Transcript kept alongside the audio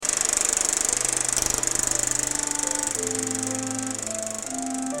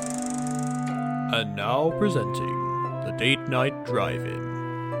And now presenting the Date Night Drive-In.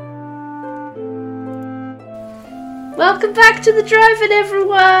 Welcome back to the Drive-In,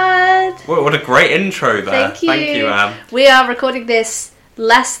 everyone! What a great intro there. Thank you. Thank you, Anne. We are recording this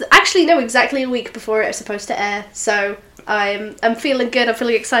exactly a week before it's supposed to air, so I'm feeling good. I'm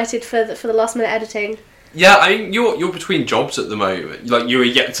feeling excited for the last minute editing. Yeah, I mean, you're between jobs at the moment. Like, you are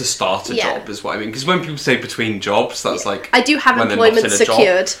yet to start a Yeah. job, is what I mean. Because when people say between jobs, that's like... I do have when they're not employment in a job.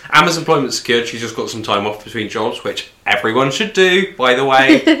 secured. Emma's employment secured. She's just got some time off between jobs, which everyone should do, by the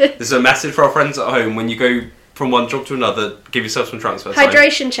way. There's a message for our friends at home. When you go from one job to another, give yourself some transfer time.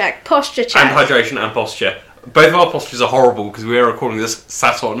 Hydration check, posture check. And hydration and posture. Both of our postures are horrible because we are recording this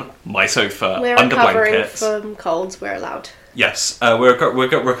sat on my sofa We're under recovering blankets. from colds, we're allowed. Yes, we're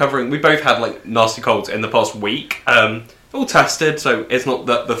recovering. We both had like nasty colds in the past week. All tested, so it's not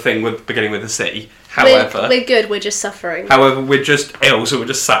the thing with beginning with a C. However, We're good, we're just suffering. we're just ill, so we're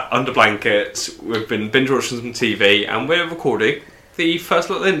just sat under blankets. We've been binge watching some TV, and we're recording the first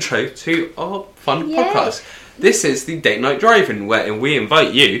little intro to our fun Yay. podcast. This is the Date Night Drive-In, wherein we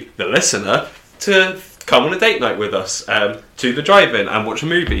invite you, the listener, to come on a date night with us to the drive-in and watch a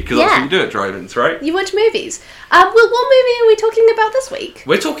movie, because that's what you do at drive-ins, right? You watch movies. Well, what movie are we talking about this week?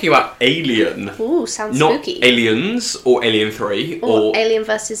 We're talking about Alien. Ooh, sounds Not spooky. Aliens or Alien 3 Or Alien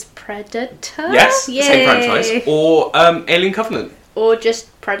vs Predator? yes, Yay. same franchise, or Alien Covenant Or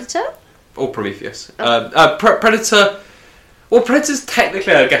just Predator? or Prometheus. Predator. Well, Predator's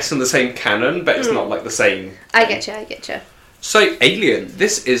technically, I guess, in the same canon, but it's not like the same. I get you. So, Alien,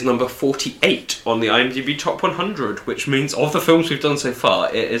 this is number 48 on the IMDb Top 100, which means of the films we've done so far,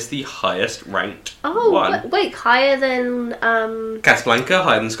 it is the highest ranked one. Wait, higher than, Casablanca,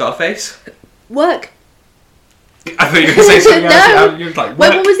 higher than Scarface. Work. I thought you were going to say something else. No. You were like, Wait,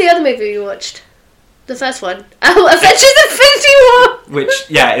 Work. what was the other movie you watched? The first one. Oh, Avengers Infinity War! Which,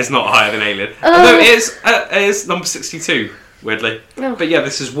 yeah, is not higher than Alien. Oh. Although it is number 62, weirdly. Oh. But yeah,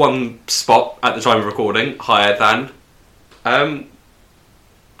 this is one spot at the time of recording higher than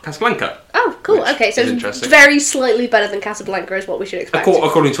Casablanca. Oh, cool. Which Okay, so is it's interesting. very slightly better than Casablanca is what we should expect.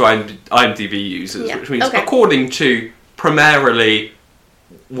 According to IMDb users, Yeah, which means okay. according to primarily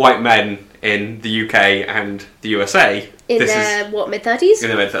white men in the UK and the USA, In this their, is mid-30s? in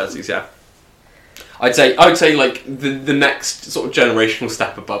their mid-30s, yeah. I'd say like the next sort of generational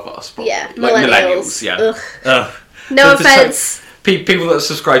step above us, probably. Yeah, Like millennials. yeah. Ugh. Ugh. No The- offence. People that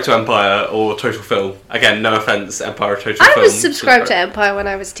subscribe to Empire or Total Film. Again, no offence, Empire or Total I Film. was subscribed to Empire when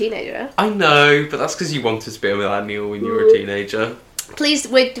I was a teenager. I know, but that's because you wanted to be a millennial when you were a teenager. Please,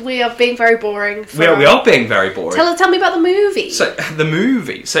 we are being very boring. We are being very boring. Tell me about the movie. So, the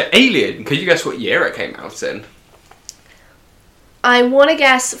movie. So, Alien, could you guess what year it came out in? I want to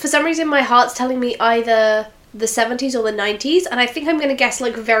guess, for some reason my heart's telling me either the 70s or the 90s, and I think I'm going to guess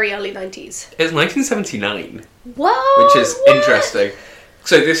like very early 90s. It's 1979, Whoa! which is what? interesting.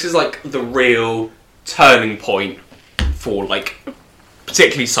 So, this is like the real turning point for like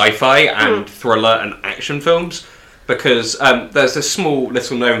particularly sci-fi and thriller and action films, because there's this small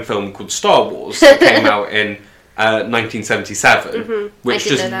little known film called Star Wars that came out in 1977, which I did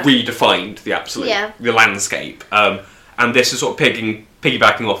just know that. redefined the absolute Yeah. the landscape. And this is sort of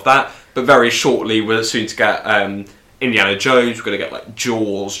piggybacking off that, but very shortly we're soon to get Indiana Jones. We're going to get like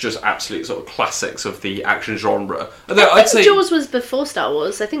Jaws, just absolute sort of classics of the action genre. Although I I'd think say Jaws was before Star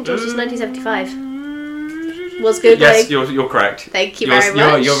Wars. I think Jaws was 1975. Was Googling. yes, you're correct. Thank you very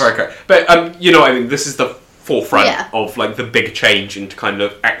much. You're very correct. But you know, I mean, this is the forefront Yeah. of like the big change into kind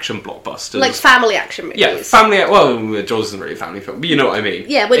of action blockbusters. Like family action movies. yeah, family. Well, Jaws isn't really a family film, but you know what I mean.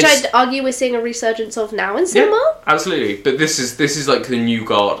 Yeah, which It's- I'd argue we're seeing a resurgence of now in cinema. Yeah, absolutely. But this is like the new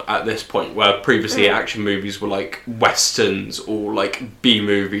guard at this point, where previously action movies were like westerns or like B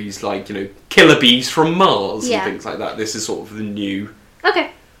movies, like, you know, Killer Bees from Mars Yeah. and things like that. This is sort of the new. Okay.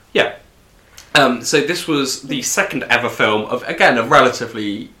 Yeah. So this was the second ever film of, again, a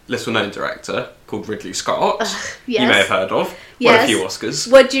relatively little known director called Ridley Scott. Yes. You may have heard of. Won Yes. a few Oscars.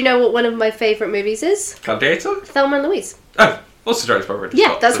 What do you know what one of my favourite movies is? Gladiator? Thelma and Louise. Oh, also directed by Ridley Yeah,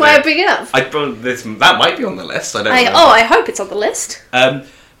 Scott. that's so why there- I bring it up. that might be on the list. I don't know. I hope it's on the list.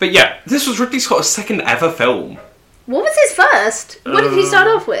 But yeah, this was Ridley Scott's second ever film. What was his first? What did he start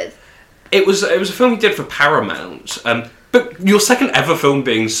off with? It was a film he did for Paramount. But your second ever film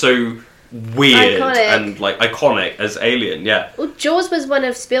being so weird Iconic. and like iconic as Alien, yeah. Well, Jaws was one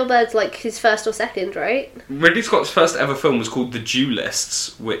of Spielberg's, like, his first or second, right? Ridley Scott's first ever film was called The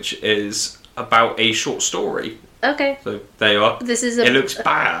Duelists, which is about a short story. Okay. So there you are. This is It looks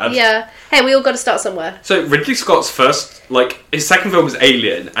bad. Yeah. Hey, we all got to start somewhere. So Ridley Scott's his second film was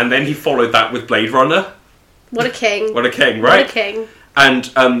Alien, and then he followed that with Blade Runner. What a king. What a king, right? What a king. And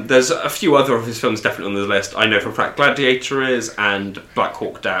there's a few other of his films definitely on the list. I know for a fact Gladiator is, and Black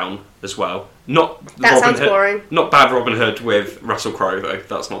Hawk Down as well. Not That Robin sounds Hood, boring. Not Bad Robin Hood with Russell Crowe though.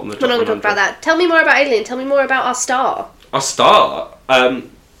 That's not on the top We're not going to 100. talk about that. Tell me more about Alien. Tell me more about our star. Our star.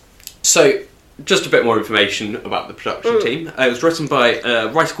 So, just a bit more information about the production team. It was written by a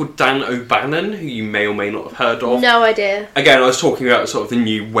writer called Dan O'Bannon, who you may or may not have heard of. No idea. Again, I was talking about sort of the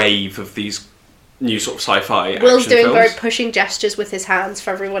new wave of these new sort of sci-fi Will's action doing films. very pushing gestures with his hands for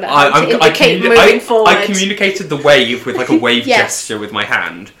everyone at home to I indicate communi- moving forward. I communicated the wave with like a wave Yes. gesture with my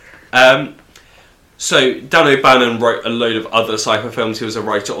hand. So Dan O'Bannon wrote a load of other sci-fi films. He was a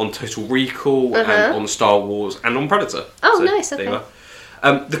writer on Total Recall and on Star Wars and on Predator. Oh, So nice, there you okay.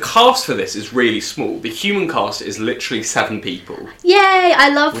 are. The cast for this is really small. The human cast is literally 7 people. Yay! I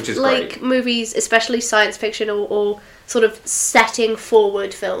love Which is like great. movies, especially science fiction or sort of setting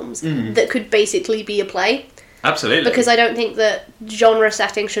forward films that could basically be a play. Absolutely. Because I don't think that genre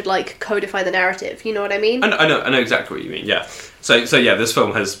setting should like codify the narrative. You know what I mean? I know exactly what you mean. Yeah. So yeah, this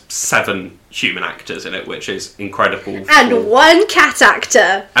film has 7 human actors in it, which is incredible. And one cat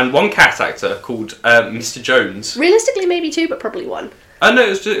actor. And one cat actor called Mr. Jones. Realistically, maybe 2, but probably 1. No,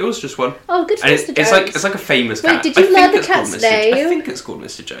 it was just one. Oh, good for And Mr. it's like a famous Wait, cat. did you I think learn the it's called cat's Mr. I name? think it's called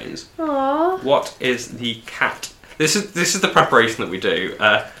Mr. Jones. Aww. What is the cat? This is the preparation that we do.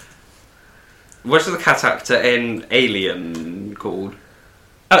 What is the cat actor in Alien called?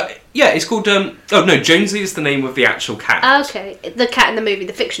 Yeah, it's called. Oh no, Jonesy is the name of the actual cat. Okay, the cat in the movie,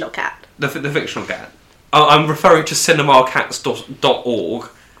 the fictional cat. The fictional cat. I'm referring to cinemarcats.org.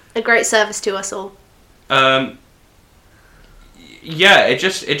 A great service to us all. Yeah, it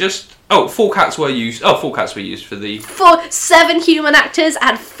just. Oh, 4 cats were used. Oh, 4 cats were used for the. 7 human actors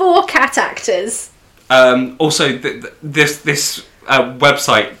and 4 cat actors. Also, this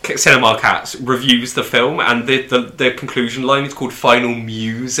website, Cinema Cats, reviews the film, and the conclusion line is called "Final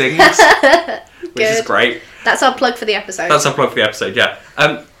Musings," which is Good. great. That's our plug for the episode. That's our plug for the episode. Yeah.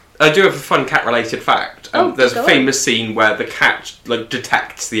 I do have a fun cat-related fact. There's go a on. famous scene where the cat like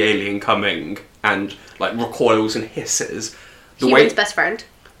detects the alien coming and like recoils and hisses. Human's best friend.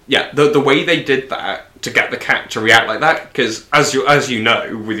 Yeah, the way they did that to get the cat to react like that, because as you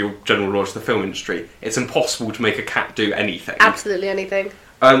know, with your general knowledge of the film industry, it's impossible to make a cat do anything. Absolutely anything.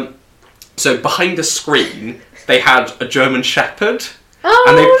 So behind the screen, they had a German Shepherd, Oh,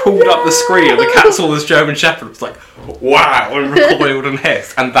 and they pulled up the screen, and the cat saw this German Shepherd. It was like, wow, and recoiled and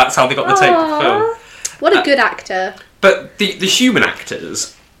hissed, and that's how they got the tape of the film. What a good actor. But the human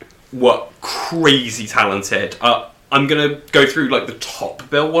actors were crazy talented. I'm gonna go through like the top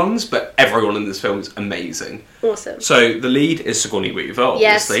bill ones, but everyone in this film is amazing. Awesome. So the lead is Sigourney Weaver,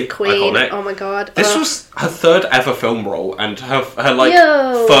 Yes, obviously, Queen. iconic. Oh my god. This was her 3rd ever film role, and her like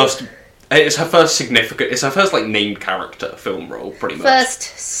Yo. first. It's her first significant. It's her first like named character film role, pretty much. First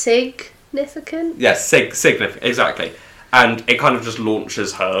significant. Yes, significant, exactly. And it kind of just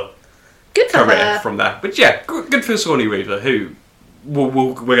launches her Good for career her. from there. But yeah, good for Sigourney Weaver, who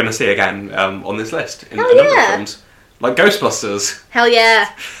we're going to see again on this list in a number of yeah. films, like Ghostbusters. Hell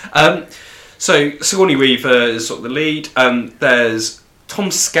yeah. So Sigourney Weaver is sort of the lead. There's Tom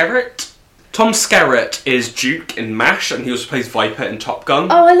Skerritt. Tom Skerritt is Duke in MASH, and he also plays Viper in Top Gun.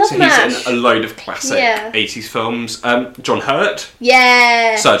 Oh, I love so MASH. he's in a load of classic Yeah. 80s films. John Hurt.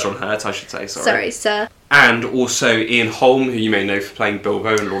 Yeah. Sir John Hurt, I should say, Sorry, sir. And also Ian Holm, who you may know for playing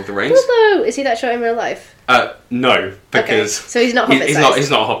Bilbo in Lord of the Rings. Bilbo, is he that short in real life? No, because Okay, so he's not Hobbit he's size.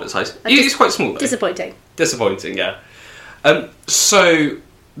 not a Hobbit size. He's quite small though. Disappointing. Disappointing, yeah. So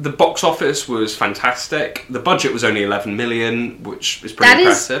the box office was fantastic. The budget was only 11 million, which is pretty That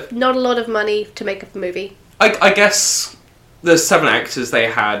is impressive. not a lot of money to make a movie. I guess the 7 actors they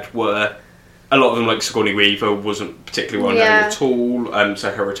had were, a lot of them, like Sigourney Weaver, wasn't particularly well known Yeah. at all,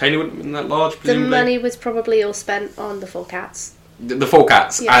 so her retainer wouldn't have been that large, The presumably. money was probably all spent on the 4 cats. The 4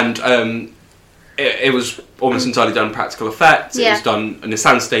 cats, Yeah. and it was almost entirely done practical effects. It Yeah. was done in a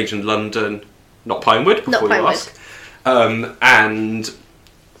soundstage in London, not Pinewood, Not before you Pinewood. ask. And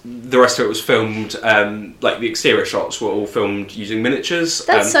the rest of it was filmed, like the exterior shots were all filmed using miniatures.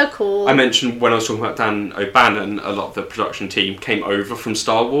 That's so cool. I mentioned when I was talking about Dan O'Bannon, a lot of the production team came over from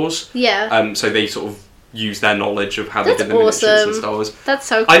Star Wars. Yeah. So they sort of used their knowledge of how That's they did the miniatures in awesome. Star Wars. That's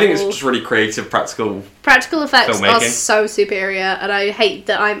so cool. I think it's just really creative, practical. Practical effects are filmmaking. so superior, and I hate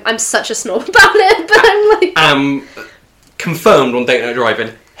that I'm such a snob about it, but I'm like... Confirmed on Date Night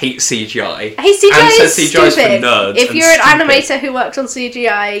Driving, hate CGI. Hey, CGI and is says CGI is for stupid. nerds. If and you're an stupid. animator who worked on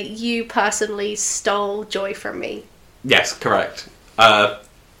CGI, you personally stole joy from me. Yes, correct. That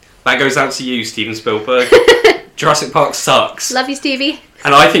goes out to you, Steven Spielberg. Jurassic Park sucks. Love you, Stevie.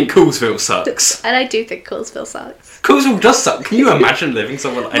 And I think Coolsville sucks. And I do think Coolsville sucks. Coolsville does suck. Can you imagine living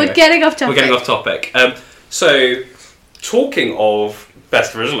somewhere like... Anyway, We're getting off topic. We're getting off topic. So, talking of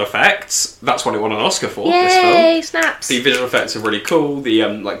best visual effects, that's what it won an Oscar for, this film. Yay, snaps. The visual effects are really cool. The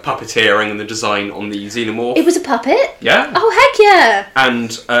like puppeteering and the design on the xenomorph. It was a puppet? Yeah. Oh, heck yeah.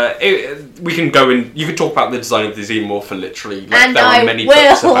 And we can go in... You can talk about the design of the xenomorph for literally... Like, And there I are many will.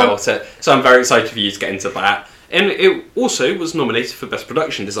 books about it. So I'm very excited for you to get into that. And it also was nominated for Best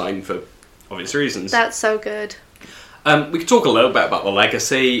Production Design for obvious reasons. That's so good. We could talk a little bit about the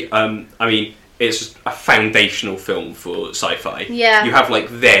legacy. I mean, it's just a foundational film for sci-fi. Yeah. You have like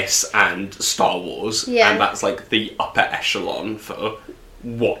this and Star Wars, Yeah. and that's like the upper echelon for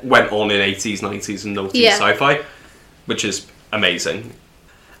what went on in 80s, 90s, and 90s Yeah. sci-fi, which is amazing.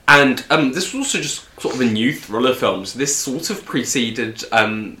 And this was also just sort of a new thriller film. So this sort of preceded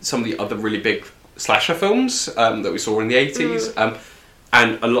some of the other really big slasher films that we saw in the 80s,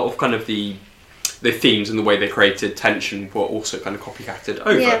 and a lot of kind of the themes and the way they created tension were also kind of copycatted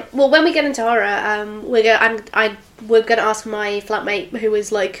over. Yeah. Well, when we get into horror, we're going to ask my flatmate, who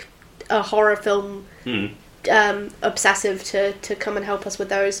is like a horror film obsessive, to come and help us with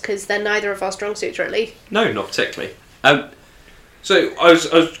those, because they're neither of our strong suits, really. No, not particularly. So I was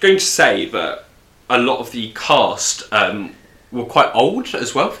going to say that a lot of the cast were quite old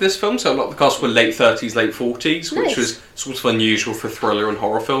as well for this film. So a lot of the cast were late 30s, late 40s, Nice. which was sort of unusual for thriller and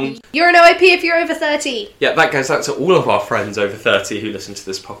horror films. You're an OIP if you're over 30. Yeah, that goes out to all of our friends over 30 who listen to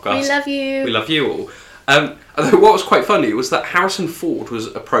this podcast. We love you. We love you all. Although what was quite funny was that Harrison Ford was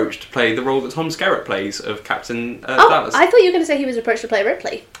approached to play the role that Tom Skerritt plays of Captain Dallas. I thought you were going to say he was approached to play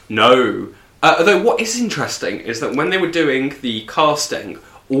Ripley. No. Although what is interesting is that when they were doing the casting,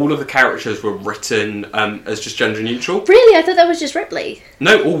 all of the characters were written as just gender neutral. Really? I thought that was just Ripley.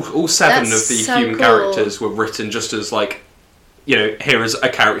 No, all seven That's of the so human cool. characters were written just as like, you know, here is a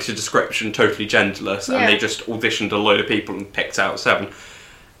character description, totally genderless, Yeah. and they just auditioned a load of people and picked out 7.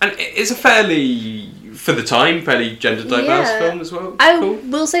 And it's a fairly, for the time, fairly gender diverse Yeah. film as well. I Cool.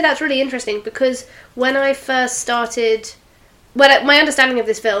 will say that's really interesting, because when I first started... my understanding of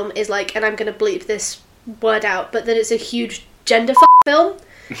this film is like, and I'm going to bleep this word out, but that it's a huge gender film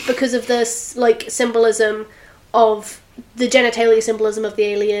because of this like symbolism of the genitalia symbolism of the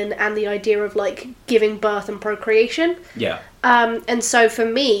alien and the idea of like giving birth and procreation. Yeah. And so for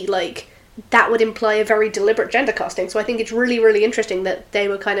me, like, that would imply a very deliberate gender casting. So I think it's really, really interesting that they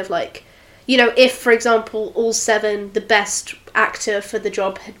were kind of like, you know, if, for example, all 7, the best actor for the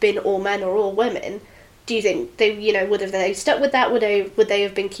job had been all men or all women, do you think they, you know, would have they stuck with that? Would they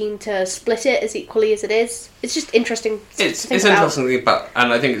have been keen to split it as equally as it is? It's just interesting to It's think about. interesting to think about,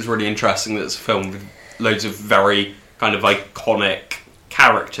 and I think it's really interesting that it's a film with loads of very kind of iconic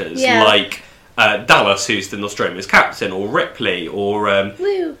characters, Yeah. like Dallas, who's the Nostromo's captain, or Ripley, or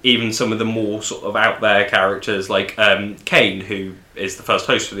Woo. even some of the more sort of out there characters like Kane, who is the first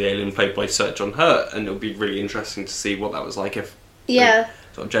host for the Alien, played by Sir John Hurt, and it'll be really interesting to see what that was like if Yeah,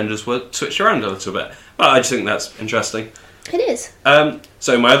 sort of genders were switched around a little bit. But I just think that's interesting. it is.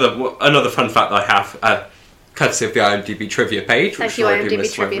 So another fun fact I have, courtesy of the IMDb trivia page, Thank which you, is where I do IMDb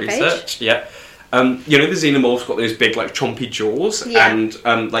most of my trivia page. research. Yeah. You know, the xenomorph's got those big, like, chompy jaws, Yeah.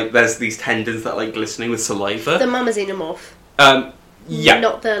 and like there's these tendons that are like glistening with saliva. The mama xenomorph. Yeah,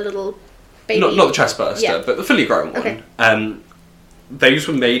 Not the little baby. not the chest burster, Yeah. but the fully grown one. Okay. Those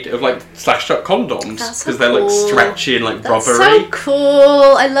were made of like slashed up condoms That's so because they're like cool. stretchy and like That's rubbery. so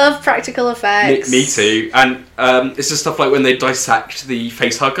cool. I love practical effects. Me too. And it's just stuff like when they dissect the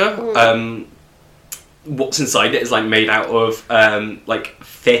face hugger. What's inside it is like made out of like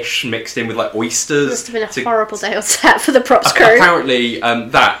fish mixed in with like oysters. Must have been a to- horrible day on set for the props crew. Apparently,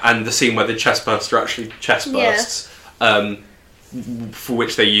 that and the scene where the chest bursts are actually chest Yeah. bursts, for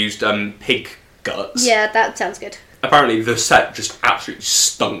which they used pig guts. Yeah, that sounds good. Apparently, the set just absolutely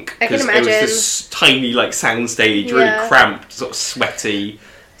stunk I can it was imagine. this tiny like soundstage, Yeah. really cramped, sort of sweaty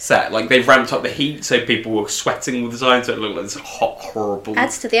set. Like they ramped up the heat, so people were sweating all the time, so it looked like this hot, horrible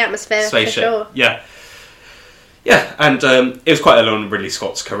Adds to the atmosphere, spaceship. for sure. Yeah, and it was quite early on in Ridley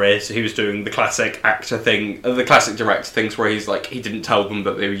Scott's career, so he was doing the classic actor thing, the classic director things where he's like, he didn't tell them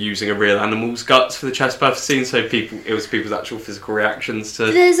that they were using a real animal's guts for the chest burst scene, so it was people's actual physical reactions to...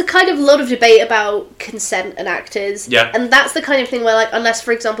 There's a kind of lot of debate about consent and actors. Yeah. And that's the kind of thing where, like, unless,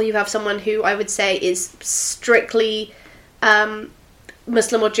 for example, you have someone who I would say is strictly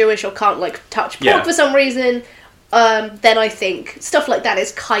Muslim or Jewish or can't, like, touch pork Yeah. for some reason, then I think stuff like that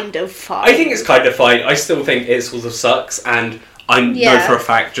is kind of fine. I think it's kind of fine. I still think it sort of sucks, and I know for a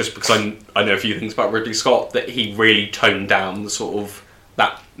fact, just because I know a few things about Ridley Scott, that he really toned down the sort of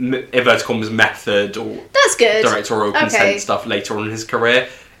that inverted commas method or That's good. directorial consent stuff later on in his career.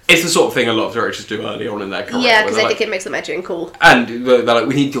 It's the sort of thing a lot of directors do early on in their career. Yeah, because they think it makes them edgy and cool. And they're like,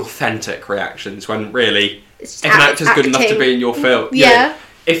 we need the authentic reactions, when really, if an actor's good enough to be in your film... Yeah.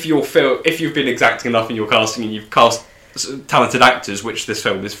 If you've been exacting enough in your casting and you've cast talented actors, which this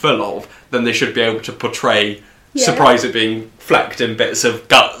film is full of, then they should be able to portray surprise at being flecked in bits of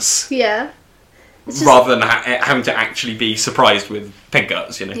guts. Yeah. Rather than having to actually be surprised with pig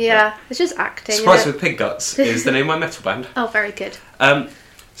guts, you know. Yeah, it's just acting. Surprised with Pig Guts is the name of my metal band. Oh, very good.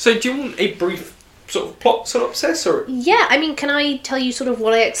 So do you want a brief sort of plot synopsis? Or? Yeah, I mean, can I tell you sort of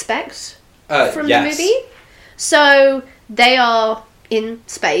what I expect from yes. the movie? So, they are in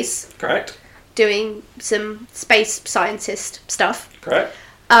space. Correct. Doing some space scientist stuff. Correct.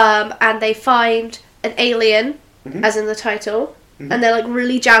 And they find an alien, as in the title, and they're like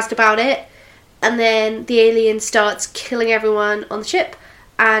really jazzed about it. And then the alien starts killing everyone on the ship,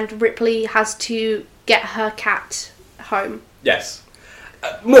 and Ripley has to get her cat home. Yes.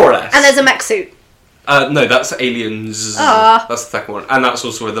 More or less. And there's a mech suit. No, that's Aliens. Ah. That's the second one. And that's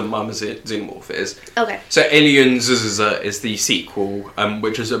also where the Mama Xenomorph is. Okay. So Aliens is the sequel,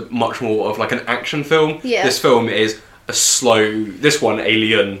 which is a much more of like an action film. Yeah. This film is a slow... This one,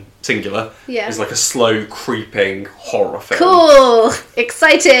 Alien, singular, Yeah. is like a slow, creeping horror film. Cool!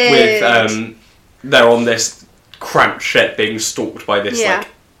 Excited! With, they're on this cramped ship being stalked by this, like,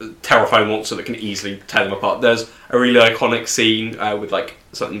 terrifying monster that can easily tear them apart. There's a really iconic scene with, like,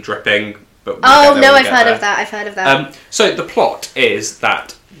 something dripping... But I've heard of that. So the plot is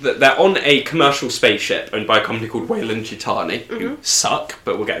that they're on a commercial spaceship owned by a company called Weyland-Yutani, who suck,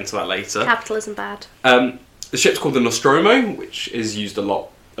 but we'll get into that later. Capitalism bad. The ship's called the Nostromo, which is used a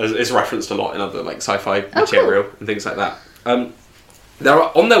lot, is referenced a lot in other like sci-fi material and things like that.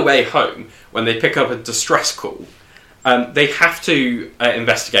 They're on their way home when they pick up a distress call. They have to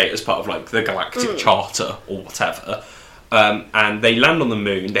investigate as part of like the Galactic Charter or whatever. And they land on the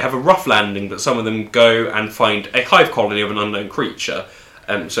moon. They have a rough landing, but some of them go and find a hive colony of an unknown creature.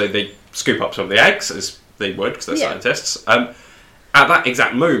 So they scoop up some of the eggs, as they would, because they're scientists. At that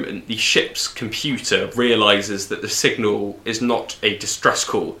exact moment, the ship's computer realises that the signal is not a distress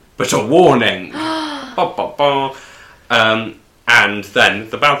call, but a warning. Ba, ba, ba. And then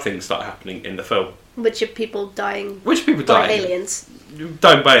the bad things start happening in the film. Which are people dying by aliens.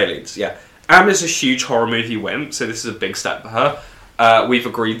 Dying by aliens, yeah. Am is a huge horror movie wimp, so this is a big step for her. We've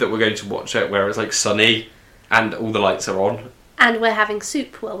agreed that we're going to watch it where it's like sunny and all the lights are on. And we're having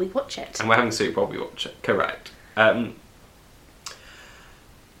soup while we watch it. Correct.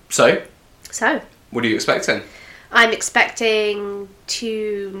 So, what are you expecting? I'm expecting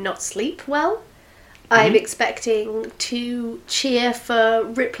to not sleep well. I'm expecting to cheer for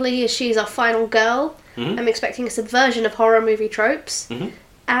Ripley as she's our final girl. I'm expecting a subversion of horror movie tropes.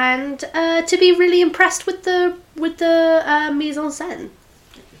 And to be really impressed with the mise en scène.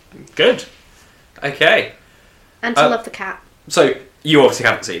 Good. Okay. And to love the cat. So, you obviously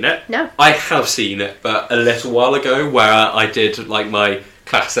haven't seen it. No. I have seen it, but a little while ago, where I did like my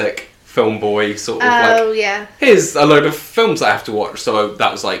classic film boy sort of here's a load of films I have to watch. So that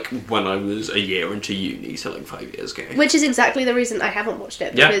was like when I was a year into uni, so like 5 years ago. Which is exactly the reason I haven't watched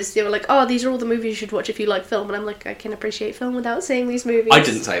it, because they were like, oh, these are all the movies you should watch if you like film, and I'm like, I can appreciate film without seeing these movies. I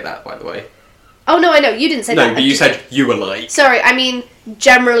didn't say that, by the way. Oh no, I know, you didn't say that. No, but you said you were like... Sorry, I mean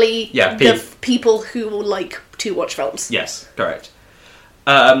generally the people who will like to watch films. Yes, correct.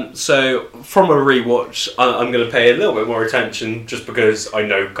 So from a rewatch, I'm going to pay a little bit more attention, just because I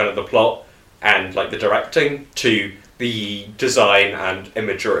know kind of the plot and like the directing, to the design and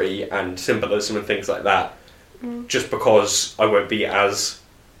imagery and symbolism and things like that. Just because I won't be as...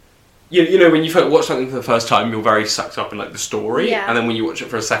 You know, when you watch something for the first time, you're very sucked up in like the story, and then when you watch it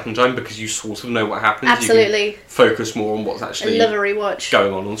for a second time, because you sort of know what happens, you can focus more on what's actually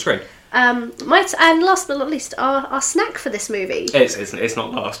going on screen. And last but not least, our snack for this movie. It's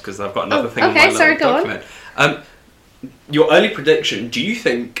not last, because I've got another thing in my little document. Your early prediction, do you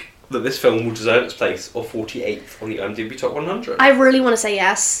think that this film will deserve its place of 48th on the IMDb Top 100? I really want to say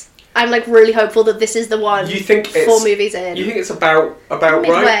yes. I'm like really hopeful that this is the one. You think 4 movies in? You think it's about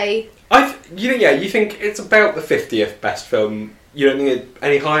midway. Right? You think it's about the 50th best film. You don't think it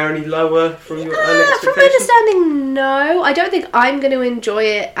any higher, any lower from your early expectations? From my understanding, no. I don't think I'm going to enjoy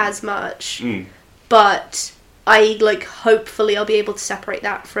it as much. But I hopefully I'll be able to separate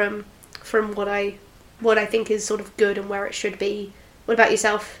that from what I think is sort of good and where it should be. What about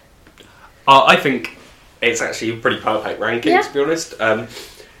yourself? I think it's actually a pretty perfect ranking, to be honest.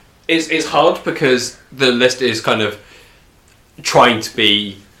 It's hard because the list is kind of trying to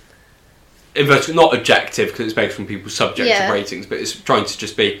be not objective because it's based on people's subjective Yeah. ratings, but it's trying to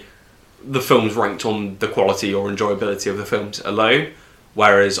just be the films ranked on the quality or enjoyability of the films alone.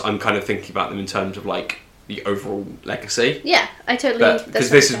 Whereas I'm kind of thinking about them in terms of like the overall legacy. Yeah, I totally. Because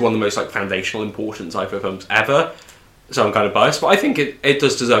this is one of the most like foundational, important sci-fi films ever. So I'm kind of biased, but I think it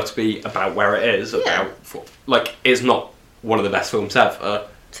does deserve to be about where it is. Yeah. Like, it's not one of the best films ever.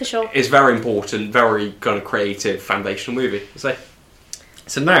 For sure. It's very important, very kind of creative, foundational movie.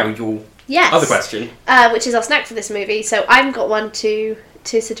 So now your Yes. other question. Which is our snack for this movie. So I've got one to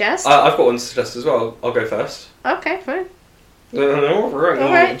suggest. I've got one to suggest as well. I'll go first. Okay, fine. All right.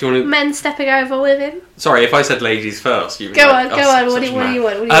 All right. Do you want to... Men stepping over women. Sorry, if I said ladies first, you would Go like, on. What such do a you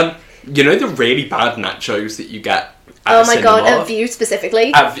man. want? You know the really bad nachos that you get at Oh a my god, cinema? A View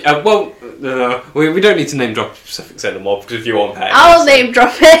specifically. Well, no, we don't need to name drop specific cinema because if you want paying. I'll name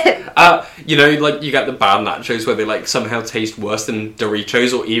drop it. You know, like you get the bad nachos where they like somehow taste worse than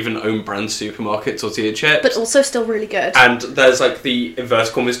Doritos or even own brand supermarket tortilla chips. But also still really good. And there's like the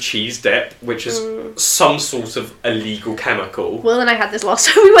inverted commas cheese dip, which is some sort of illegal chemical. Will and I had this last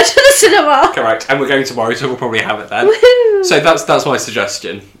time we went to the cinema. Correct. And we're going tomorrow, so we'll probably have it then. Woohoo! So that's my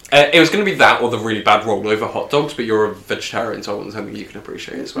suggestion. It was going to be that or the really bad rollover hot dogs, but you're a vegetarian, so I want something you can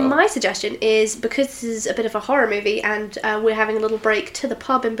appreciate as well. My suggestion is, because this is a bit of a horror movie and we're having a little break to the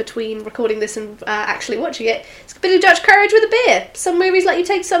pub in between recording this and actually watching it, it's a bit of Dutch courage with a beer. Some movies let you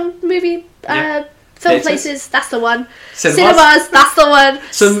take some movie film Theatres. places, that's the one. Cinemas. That's the one.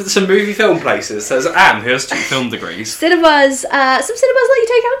 Some movie film places. There's Anne, who has 2 film degrees. Cinemas, some cinemas let you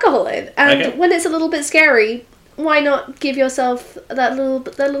take alcohol in. And Okay. when it's a little bit scary, why not give yourself that little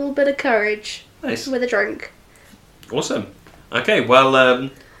bit of courage Nice. with a drink? Awesome. Okay, well,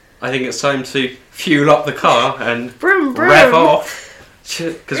 I think it's time to fuel up the car and Vroom, vroom. rev off.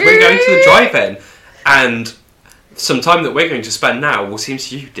 Because we're going to the drive-in. And some time that we're going to spend now will seem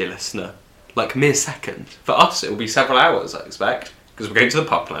to you, dear listener, like a mere second. For us, it will be several hours, I expect. Because we're going to the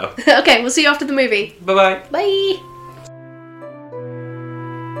pub now. Okay, we'll see you after the movie. Bye-bye. Bye!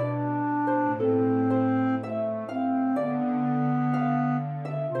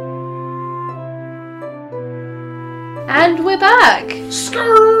 And we're back.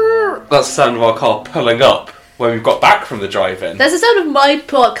 Skrrr. That's the sound of our car pulling up when we've got back from the drive-in. There's the sound of my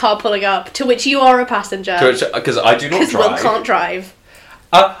car pulling up, to which you are a passenger. Because I do not Because Will drive. can't drive.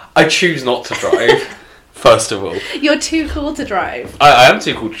 I choose not to drive, first of all. You're too cool to drive. I am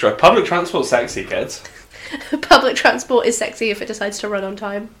too cool to drive. Public transport's sexy, kids. Public transport is sexy if it decides to run on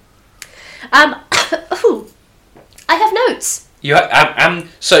time. Ooh, I have notes.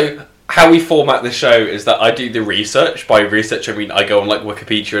 So how we format the show is that I do the research. By research, I mean I go on like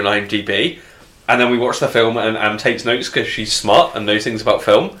Wikipedia and IMDb, and then we watch the film and Anne takes notes because she's smart and knows things about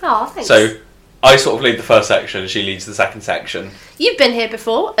film. Oh, thanks. So I sort of lead the first section and she leads the second section. You've been here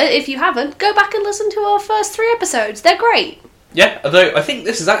before. If you haven't, go back and listen to our first 3 episodes. They're great. Yeah, although I think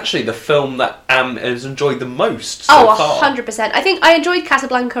this is actually the film that Anne has enjoyed the most so far. 100%. I think I enjoyed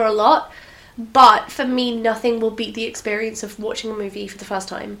Casablanca a lot, but for me, nothing will beat the experience of watching a movie for the first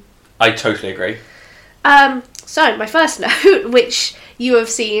time. I totally agree. So my first note, which you have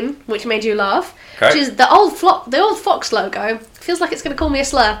seen, which made you laugh, Okay. which is the old Fox logo. Feels like it's going to call me a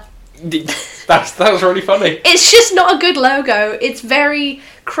slur. that was really funny. It's just not a good logo. It's very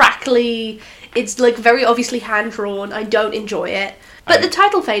crackly. It's like very obviously hand drawn. I don't enjoy it. But the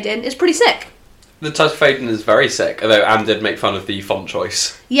title fade in is pretty sick. The title fading is very sick, although Anne did make fun of the font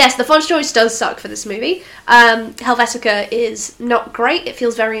choice. Yes, the font choice does suck for this movie. Helvetica is not great. It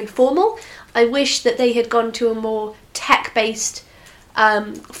feels very informal. I wish that they had gone to a more tech-based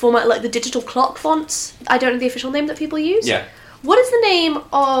format, like the digital clock fonts. I don't know the official name that people use. Yeah. What is the name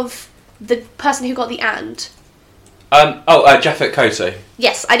of the person who got the and? Japhet Kotto.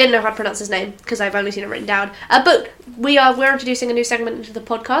 Yes, I didn't know how to pronounce his name because I've only seen it written down. But we're introducing a new segment into the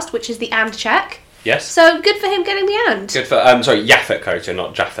podcast, which is the and check. Yes. So good for him getting the and. Good for Japhet Kotto,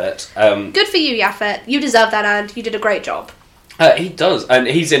 not Japhet. Good for you, Yaphet. You deserve that and. You did a great job. He does, and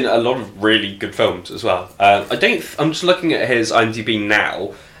he's in a lot of really good films as well. I'm just looking at his IMDb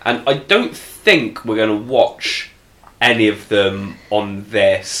now, and I don't think we're going to watch any of them on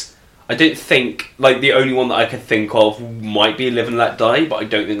this. I don't think, like, the only one that I could think of might be Live and Let Die, but I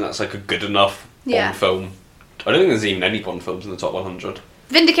don't think that's, like, a good enough Bond film. I don't think there's even any Bond films in the top 100.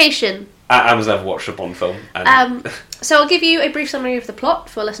 Vindication. Anne's never watched a Bond film. And So I'll give you a brief summary of the plot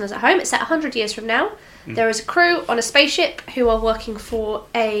for listeners at home. It's set 100 years from now. There is a crew on a spaceship who are working for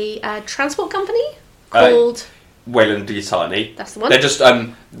a transport company called... Wayland Yutani. That's the one. They're just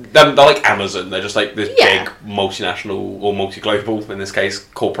they're like Amazon. They're just like this Yeah. big multinational or multi-global, in this case,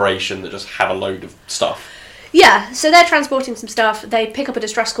 corporation that just have a load of stuff. Yeah, so they're transporting some stuff. They pick up a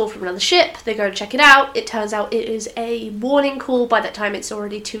distress call from another ship. They go to check it out. It turns out it is a warning call. By that time, it's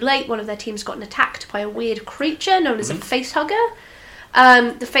already too late. One of their team's gotten attacked by a weird creature known as a facehugger.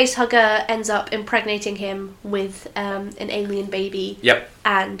 The facehugger ends up impregnating him with an alien baby. Yep.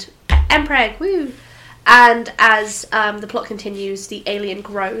 And Mpreg, woo! And as the plot continues, the alien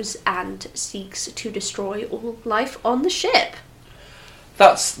grows and seeks to destroy all life on the ship.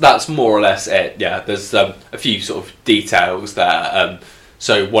 That's more or less it. Yeah, there's a few sort of details there.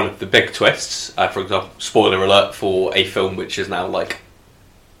 So one of the big twists, for example, spoiler alert for a film which is now like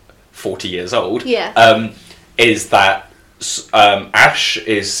 40 years old, is that Ash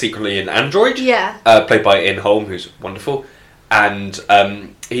is secretly an android, played by Ian Holm, who's wonderful, and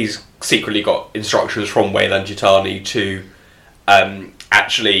he's secretly got instructions from Weyland-Yutani to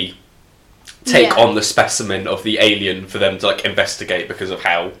actually take on the specimen of the alien for them to like investigate because of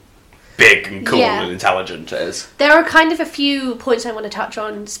how big and cool and intelligent it is. There are kind of a few points I want to touch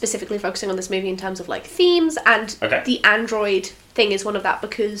on, specifically focusing on this movie in terms of like themes, and the android thing is one of that,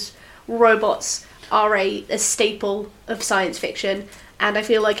 because robots are a staple of science fiction, and I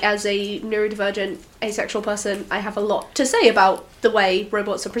feel like as a neurodivergent asexual person, I have a lot to say about the way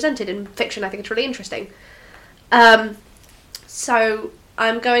robots are presented in fiction. I think it's really interesting. So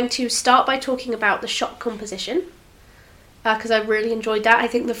I'm going to start by talking about the shot composition, because I really enjoyed that. I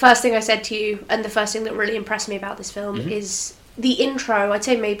think the first thing I said to you, and the first thing that really impressed me about this film, is the intro. I'd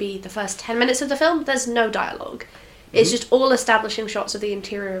say maybe the first 10 minutes of the film, there's no dialogue. It's just all establishing shots of the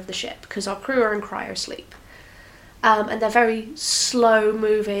interior of the ship, because our crew are in cryosleep. And they're very slow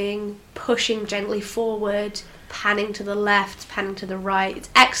moving, pushing gently forward, panning to the left, panning to the right. It's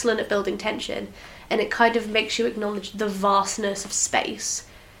excellent at building tension, and it kind of makes you acknowledge the vastness of space.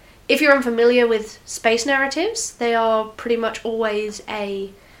 If you're unfamiliar with space narratives, they are pretty much always a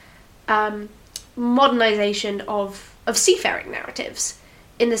modernization of seafaring narratives.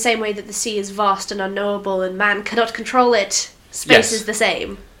 In the same way that the sea is vast and unknowable and man cannot control it, space is the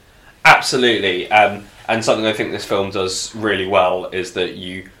same. Absolutely. And something I think this film does really well is that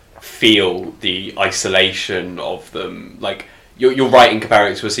you feel the isolation of them. Like, you're right in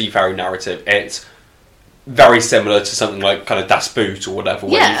comparing it to a seafaring narrative. It's very similar to something like kind of Das Boot or whatever,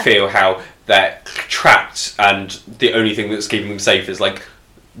 where you feel how they're trapped and the only thing that's keeping them safe is like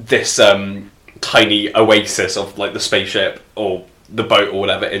this tiny oasis of like the spaceship or the boat or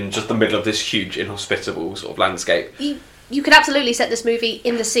whatever in just the middle of this huge inhospitable sort of landscape. You could absolutely set this movie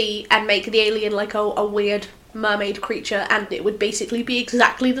in the sea and make the alien like a weird mermaid creature, and it would basically be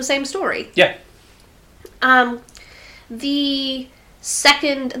exactly the same story. Yeah. The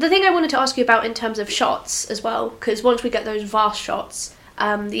thing I wanted to ask you about in terms of shots as well, because once we get those vast shots,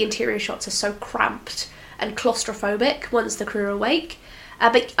 the interior shots are so cramped and claustrophobic once the crew are awake.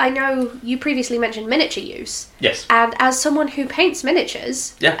 But I know you previously mentioned miniature use. Yes. And as someone who paints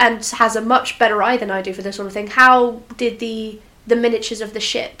miniatures Yeah. and has a much better eye than I do for this sort of thing, how did the miniatures of the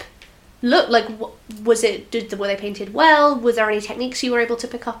ship look? Like, were they painted well? Were there any techniques you were able to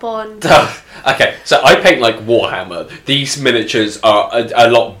pick up on? Okay, so I paint like Warhammer. These miniatures are a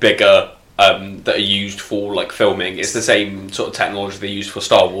lot bigger that are used for like filming. It's the same sort of technology they used for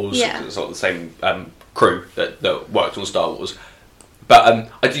Star Wars. Yeah. It's sort of the same crew that worked on Star Wars. But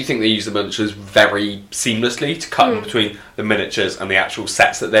I do think they use the miniatures very seamlessly to cut in between the miniatures and the actual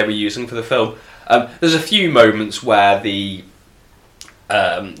sets that they were using for the film. There's a few moments where you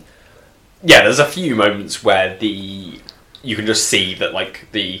can just see that like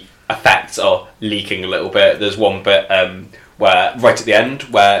the effects are leaking a little bit. There's one bit where right at the end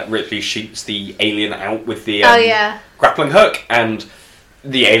where Ripley shoots the alien out with the grappling hook, and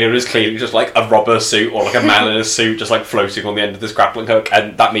the alien is clearly just like a rubber suit or like a man in a suit just like floating on the end of this grappling hook,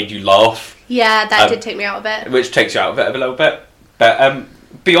 and that made you laugh. Yeah, that did take me out a bit. Which takes you out of it a little bit. But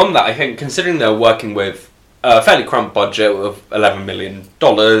beyond that, I think considering they're working with a fairly cramped budget of $11 million,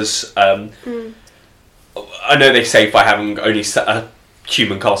 I know they saved by having only a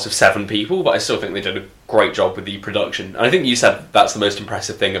human cast of 7 people, but I still think they did a great job with the production. And I think you said that's the most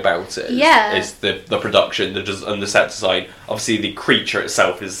impressive thing about it. Is the production and the set design. Obviously, the creature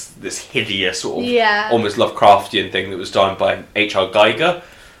itself is this hideous sort of almost Lovecraftian thing that was done by H.R. Geiger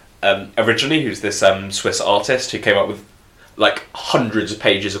originally, who's this Swiss artist who came up with like hundreds of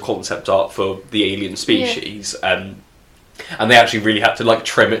pages of concept art for the alien species. And they actually really had to like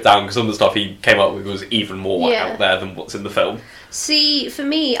trim it down because some of the stuff he came up with was even more out there than what's in the film. See, for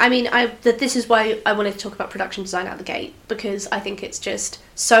me, I mean, this is why I wanted to talk about production design out the gate, because I think it's just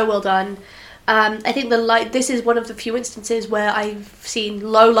so well done. I think this is one of the few instances where I've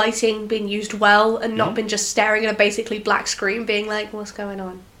seen low lighting being used well and not been just staring at a basically black screen being like, what's going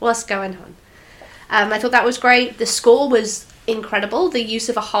on? What's going on? I thought that was great. The score was incredible. The use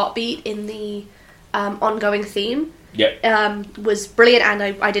of a heartbeat in the ongoing theme was brilliant, and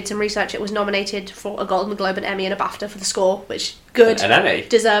I did some research. It was nominated for a Golden Globe, an Emmy, and a BAFTA for the score, which good. An Emmy?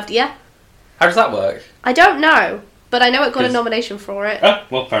 Deserved, yeah. How does that work? I don't know, but I know it got a nomination for it. Oh,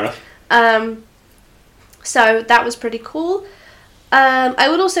 well, fair enough. So that was pretty cool. I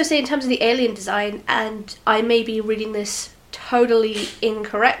would also say in terms of the alien design, and I may be reading this totally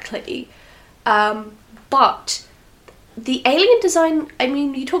incorrectly, but the alien design, I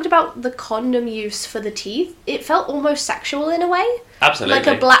mean, you talked about the condom use for the teeth. It felt almost sexual in a way. Absolutely. Like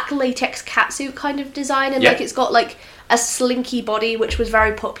a black latex catsuit kind of design, and like it's got like a slinky body, which was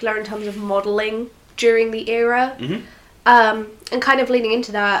very popular in terms of modelling during the era. Mm-hmm. And kind of leaning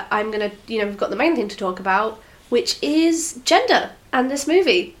into that, I'm going to, we've got the main thing to talk about, which is gender and this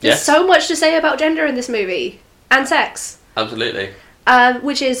movie. There's so much to say about gender in this movie. And sex. Absolutely.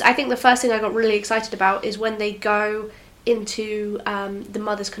 Which is, I think the first thing I got really excited about is when they go into the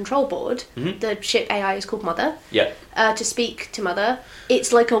Mother's control board. Mm-hmm. The ship AI is called Mother. Yeah. To speak to Mother.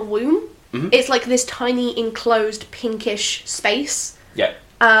 It's like a womb. Mm-hmm. It's like this tiny enclosed pinkish space. Yeah.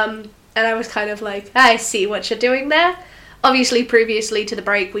 And I was kind of like, I see what you're doing there. Obviously, previously to the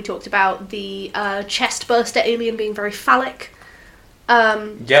break, we talked about the chest burster alien being very phallic.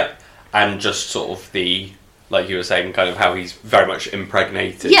 And just sort of the, like you were saying, kind of how he's very much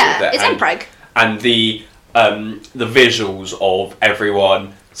impregnated. Yeah, with it. It's impreg. And the visuals of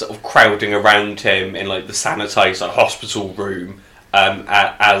everyone sort of crowding around him in like the sanitised hospital room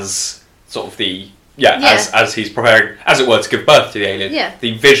as sort of as he's preparing, as it were, to give birth to the alien. Yeah.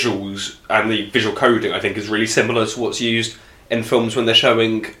 The visuals and the visual coding, I think, is really similar to what's used in films when they're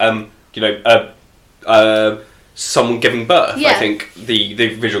showing, someone giving birth. Yeah. I think the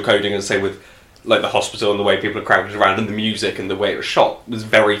visual coding, as I say, with like the hospital and the way people are crowded around and the music and the way it was shot was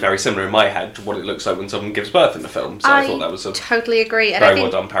very, very similar in my head to what it looks like when someone gives birth in a film. So I thought that was a totally agree. And very I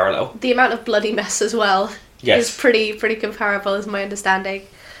think well done parallel. The amount of bloody mess as well is pretty comparable, is my understanding.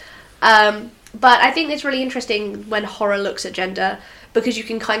 But I think it's really interesting when horror looks at gender, because you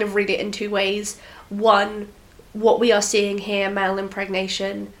can kind of read it in two ways. One, what we are seeing here, male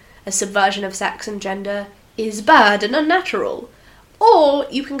impregnation, a subversion of sex and gender, is bad and unnatural. Or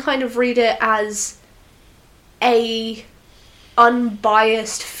you can kind of read it as a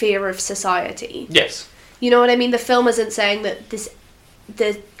unbiased fear of society. Yes. You know what I mean? The film isn't saying that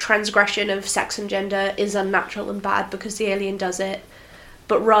the transgression of sex and gender is unnatural and bad because the alien does it,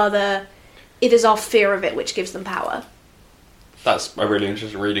 but rather it is our fear of it which gives them power. That's a really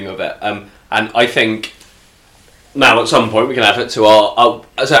interesting reading of it. And I think now at some point we can add it to our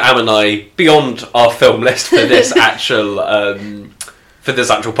so Am and I, beyond our film list for this actual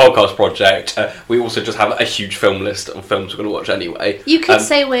podcast project, we also just have a huge film list of films we're going to watch anyway. You could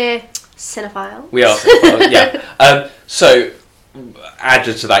say we're cinephiles. We are cinephiles, yeah. So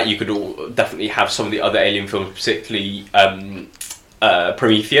added to that, you could all definitely have some of the other Alien films, particularly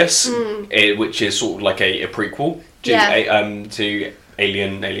Prometheus, which is sort of like a prequel to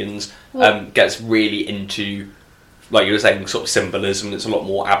Aliens. Gets really into, like you were saying, sort of symbolism. It's a lot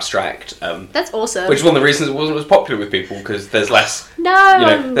more abstract. That's awesome. Which is one of the reasons it wasn't as popular with people, because there's less.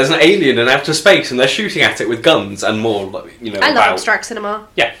 No. There's an alien in outer space, and they're shooting at it with guns and more. I love abstract cinema.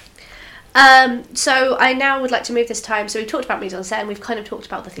 Yeah. So I now would like to move this time. So we talked about mise-en-scène, and we've kind of talked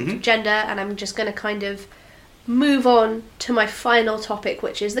about the themes of gender, and I'm just going to kind of move on to my final topic,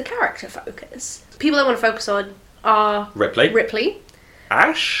 which is the character focus. People I want to focus on are Ripley,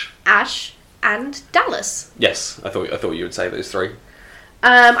 Ash, and Dallas. Yes, I thought you would say those three.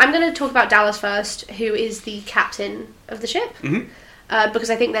 I'm going to talk about Dallas first, who is the captain of the ship. Mm-hmm. Because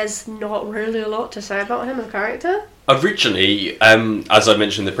I think there's not really a lot to say about him as a character. Originally, as I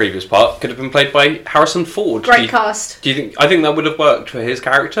mentioned in the previous part, could have been played by Harrison Ford. Great cast. Do you think? I think that would have worked for his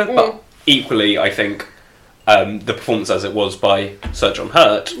character, but equally, I think the performance as it was by Sir John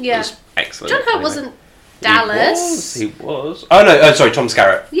Hurt was excellent. John Hurt wasn't Dallas. He was. Oh no! Sorry, Tom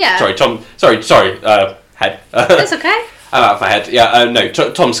Skerritt. Yeah. Sorry, Tom. Sorry. Head. That's okay. I'm out of my head. Yeah. No.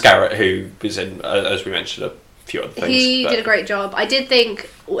 Tom Skerritt, who was in, as we mentioned, a few other things. He did a great job. I did think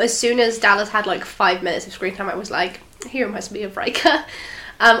as soon as Dallas had like 5 minutes of screen time, I was like, he reminds me of Riker.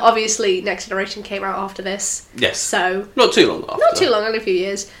 Obviously, Next Generation came out after this. Yes. So not too long after. Not too long, only a few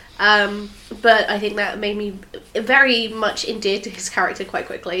years. But I think that made me very much endeared to his character quite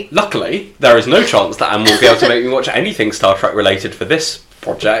quickly. Luckily, there is no chance that Anne will be able to make me watch anything Star Trek related for this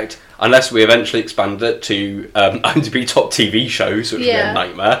project, unless we eventually expand it to IMDb top TV shows, which would be a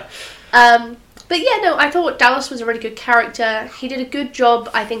nightmare. But yeah, no, I thought Dallas was a really good character. He did a good job,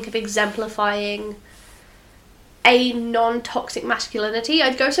 I think, of exemplifying a non-toxic masculinity.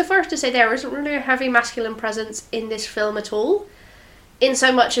 I'd go so far as to say there isn't really a heavy masculine presence in this film at all, in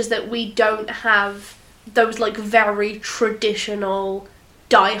so much as that we don't have those like very traditional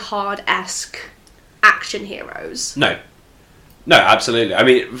Die Hard-esque action heroes. No, absolutely. I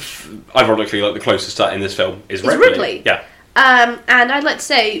mean, ironically, like the closest to that in this film is Ripley. Yeah. And I'd like to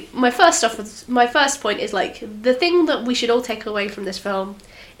say my first point is like the thing that we should all take away from this film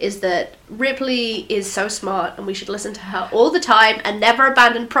is that Ripley is so smart and we should listen to her all the time and never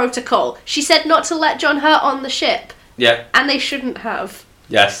abandon protocol. She said not to let John Hurt on the ship. Yeah. And they shouldn't have.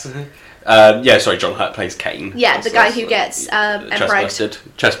 Yes. Sorry, John Hurt plays Kane. Yeah, the guy who gets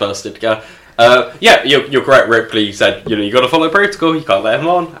chest bursted. Yeah. You're correct. Ripley said, you got to follow protocol. You can't let him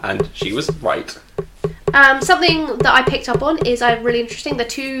on, and she was right. Something that I picked up on is really interesting. The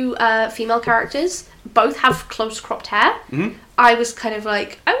two female characters both have close cropped hair. Mm-hmm. I was kind of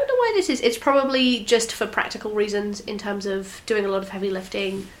like, I wonder why this is. It's probably just for practical reasons in terms of doing a lot of heavy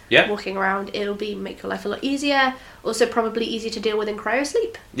lifting, walking around. It'll make your life a lot easier. Also, probably easier to deal with in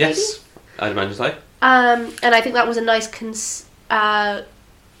cryosleep. Yes, maybe? I'd imagine so. And I think that was a nice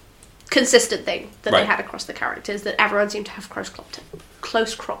consistent thing that they had across the characters, that everyone seemed to have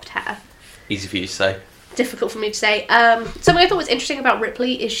close cropped hair. Easy for you to say. Difficult for me to say. Something I thought was interesting about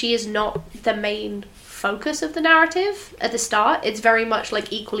Ripley is she is not the main focus of the narrative at the start. It's very much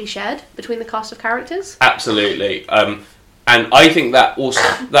like equally shared between the cast of characters. Absolutely. And I think that also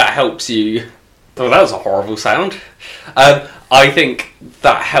that helps you. Oh, that was a horrible sound. I think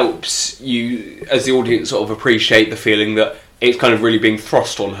that helps you as the audience sort of appreciate the feeling that it's kind of really being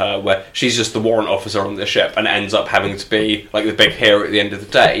thrust on her, where she's just the warrant officer on the ship and ends up having to be like the big hero at the end of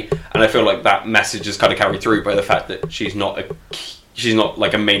the day. And I feel like that message is kind of carried through by the fact that she's not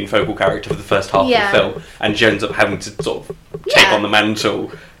like a main focal character for the first half of the film, and she ends up having to sort of take on the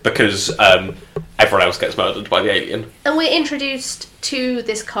mantle because everyone else gets murdered by the alien. And we're introduced to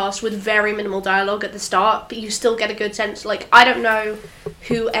this cast with very minimal dialogue at the start, but you still get a good sense. Like, I don't know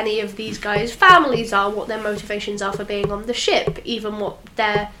who any of these guys' families are, what their motivations are for being on the ship, even what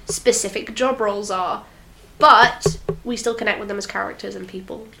their specific job roles are. But we still connect with them as characters and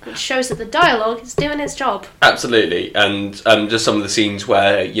people, which shows that the dialogue is doing its job. Absolutely, and just some of the scenes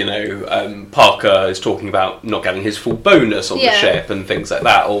where, Parker is talking about not getting his full bonus on the ship and things like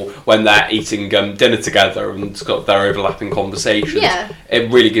that, or when they're eating dinner together and got their overlapping conversations. Yeah.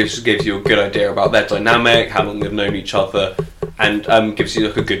 It really gives you a good idea about their dynamic, how long they've known each other, and gives you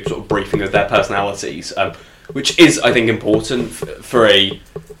like a good sort of briefing of their personalities, which is, I think, important for a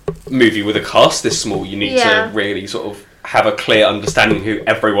movie with a cast this small. You need to really sort of have a clear understanding who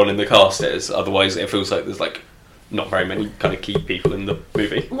everyone in the cast is, otherwise it feels like there's like not very many kind of key people in the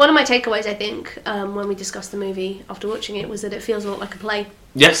movie. One of my takeaways, I think, when we discussed the movie after watching it, was that it feels a lot like a play.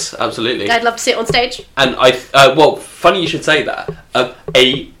 Yes, absolutely. I'd love to see it on stage. And funny you should say that.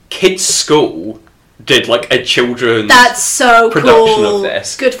 A kids' school did like a children's production of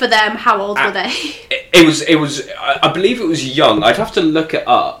this. Good for them. How old were they? It was. I believe it was young. I'd have to look it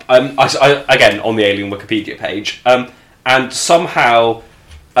up. I again on the Alien Wikipedia page. And somehow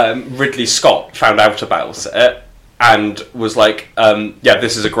Ridley Scott found out about it and was like,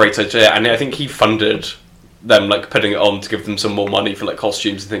 this is a great idea. And I think he funded them like putting it on to give them some more money for like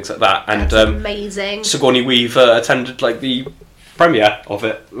costumes and things like that. And that's amazing. Sigourney Weaver attended like the premiere of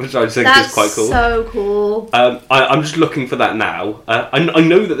it, which I think is quite cool. So cool. I'm just looking for that now. I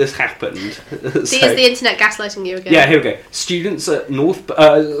know that this happened. Is the internet gaslighting you again? Yeah, here we go. Students at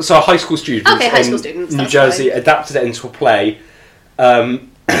high school students in New Jersey adapted it into a play.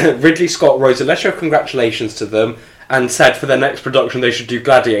 Ridley Scott wrote a letter of congratulations to them and said for their next production they should do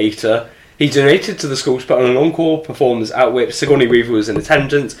Gladiator. He donated to the school to put on an encore performance at which Sigourney Weaver was in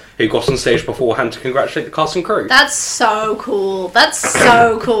attendance, who got on stage beforehand to congratulate the cast and crew. That's so cool. That's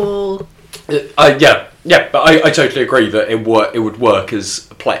so cool. But I totally agree that it would work as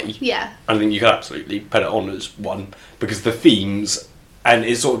a play. Yeah. I think you could absolutely put it on as one, because the themes, and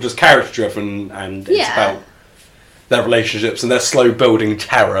it's sort of just character driven, and it's about their relationships and their slow building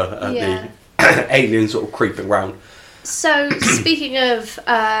terror at the aliens sort of creeping around. So, speaking of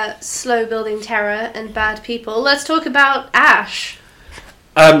slow building terror and bad people, let's talk about Ash.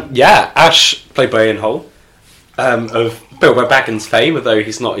 Ash, played by Ian Holm, of Bilbo Baggins fame, although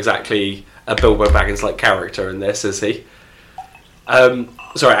he's not exactly a Bilbo Baggins-like character in this, is he?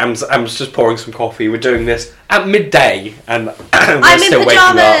 Sorry, Am's just pouring some coffee. We're doing this at midday, and we're still waking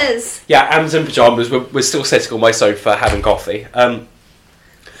up. Yeah, Am's in pyjamas. We're still sitting on my sofa having coffee.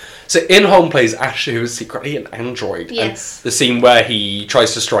 So Ian Holm plays Ash, who is secretly an android. Yes. And the scene where he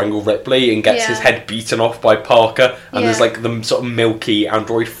tries to strangle Ripley and gets his head beaten off by Parker, and there's like the sort of milky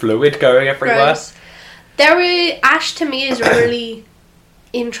android fluid going everywhere. Gross. Ash to me is a really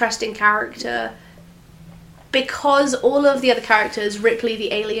interesting character because all of the other characters, Ripley,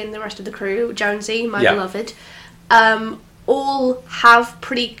 the alien, the rest of the crew, Jonesy, my beloved, all have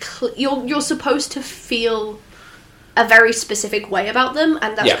pretty... You're supposed to feel a very specific way about them,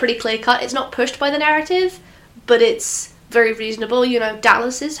 and that's pretty clear-cut. It's not pushed by the narrative, but it's very reasonable. You know,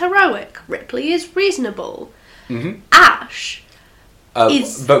 Dallas is heroic. Ripley is reasonable. Mm-hmm. Ash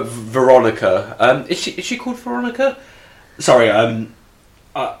is... Veronica. Is she called Veronica? Sorry,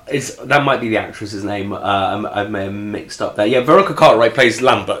 that might be the actress's name. I may have mixed up there. Yeah, Veronica Cartwright plays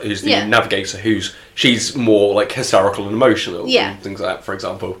Lambert, who's the navigator. She's more like hysterical and emotional, and things like that. For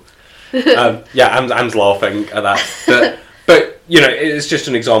example, Anne's laughing at that. But you know, it's just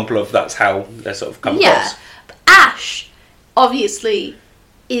an example of that's how they sort of come across. But Ash, obviously,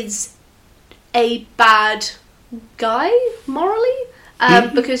 is a bad guy morally.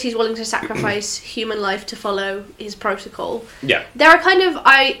 Because he's willing to sacrifice human life to follow his protocol. Yeah. There are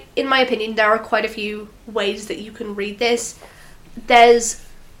in my opinion, there are quite a few ways that you can read this. There's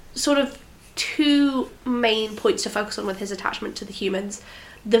sort of two main points to focus on with his attachment to the humans.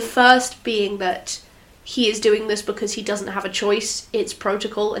 The first being that he is doing this because he doesn't have a choice. It's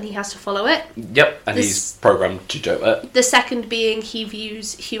protocol and he has to follow it. Yep, and he's programmed to do it. The second being he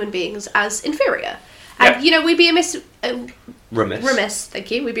views human beings as inferior. And, you know, we'd be remiss, thank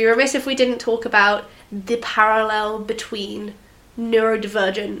you. We'd be remiss if we didn't talk about the parallel between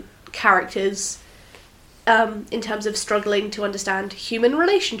neurodivergent characters in terms of struggling to understand human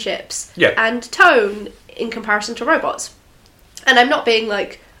relationships and tone in comparison to robots. And I'm not being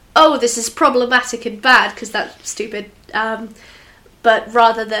like, oh, this is problematic and bad, because that's stupid. But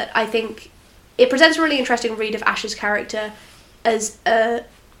rather that I think it presents a really interesting read of Ash's character as a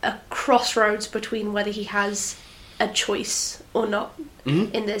crossroads between whether he has a choice or not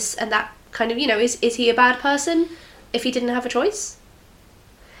in this, and that kind of, you know, is he a bad person if he didn't have a choice?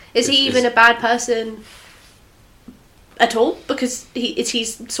 Is he even a bad person at all because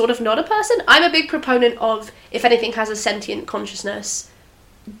he's sort of not a person? I'm a big proponent of if anything has a sentient consciousness,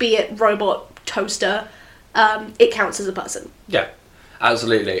 be it robot, toaster, it counts as a person. Yeah,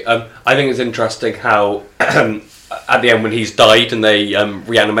 absolutely. I think it's interesting how at the end when he's died and they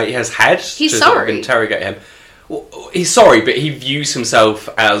reanimate his head to sort of interrogate him. Well, he's sorry, but he views himself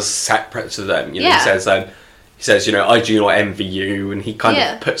as separate to them. You know, he says, you know, I do not envy you, and he kind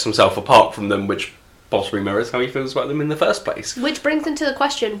of puts himself apart from them, which possibly mirrors how he feels about them in the first place. Which brings into the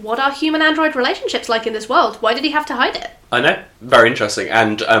question: what are human-android relationships like in this world? Why did he have to hide it? I know, very interesting.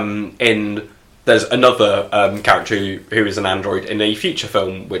 And there's another character who is an android in a future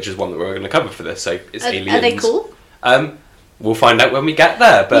film, which is one that we're going to cover for this. So it's Aliens. Are they cool? We'll find out when we get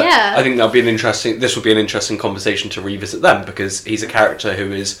there, but I think this would be an interesting conversation to revisit them, because he's a character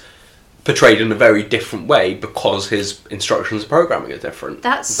who is portrayed in a very different way because his instructions and programming are different.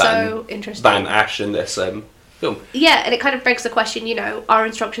 That's so interesting. Than Ash in this film. Yeah, and it kind of begs the question, you know, are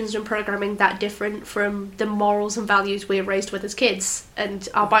instructions and programming that different from the morals and values we're raised with as kids and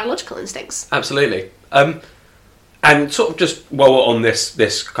our biological instincts? Absolutely. And sort of just while we're on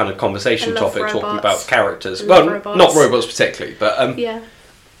this kind of conversation topic, robots. talking about characters. Robots. Not robots particularly, but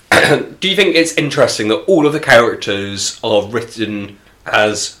do you think it's interesting that all of the characters are written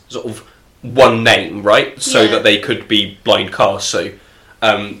as sort of one name, right? So that they could be blind cast. So,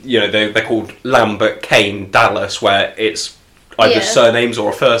 you know, they're called Lambert, Kane, Dallas, where it's either surnames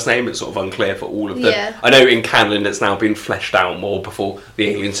or a first name. It's sort of unclear for all of them. Yeah. I know in canon it's now been fleshed out more before the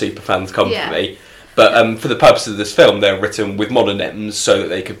Alien superfans come for me. But for the purpose of this film, they're written with mononyms so that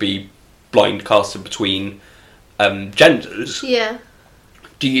they could be blind casted between genders. Yeah.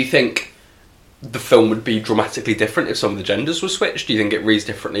 Do you think the film would be dramatically different if some of the genders were switched? Do you think it reads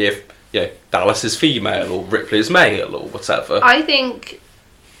differently if, you know, Dallas is female or Ripley is male or whatever? I think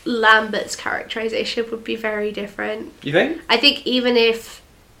Lambert's characterization would be very different. You think? I think even if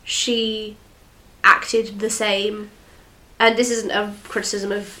she acted the same... And this isn't a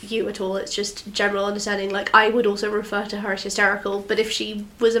criticism of you at all, it's just general understanding. Like, I would also refer to her as hysterical, but if she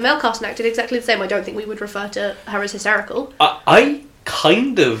was a male cast and acted exactly the same, I don't think we would refer to her as hysterical. I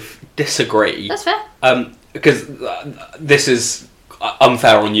kind of disagree. That's fair. Because this is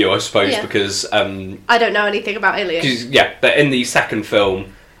unfair on you, I suppose, because... I don't know anything about Aliens. Yeah, but in the second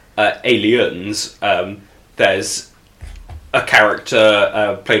film, Aliens, there's a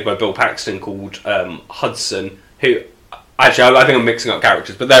character played by Bill Paxton called Hudson, who... Actually, I think I'm mixing up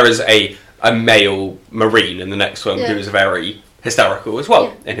characters, but there is a male Marine in the next one who is very hysterical as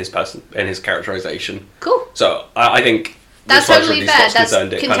well in his characterization. Cool. So I think that's totally fair. That's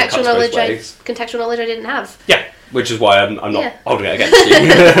contextual knowledge. Contextual knowledge I didn't have. Yeah, which is why I'm not holding it against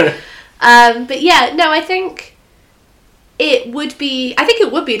you. But yeah, no, I think it would be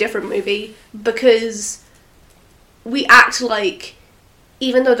a different movie because we act like,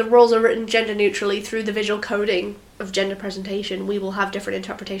 even though the roles are written gender neutrally through the visual coding of gender presentation, we will have different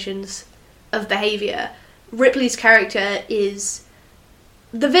interpretations of behaviour. Ripley's character is...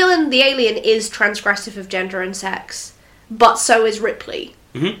 The villain, the alien, is transgressive of gender and sex, but so is Ripley.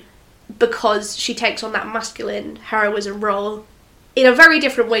 Mm-hmm. Because she takes on that masculine heroism role in a very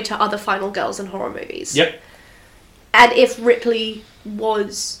different way to other final girls in horror movies. Yep. And if Ripley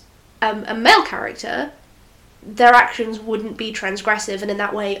was a male character, their actions wouldn't be transgressive, and in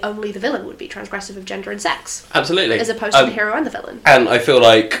that way only the villain would be transgressive of gender and sex. Absolutely. As opposed to the hero and the villain. And I feel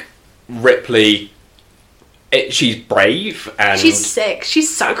like Ripley, she's brave and... She's sick.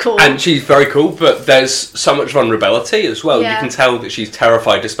 She's so cool. And she's very cool, but there's so much vulnerability as well. Yeah. You can tell that she's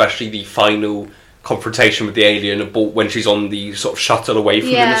terrified, especially the final confrontation with the alien when she's on the sort of shuttle away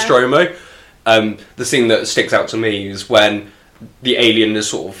from the Nostromo. The scene that sticks out to me is when the alien is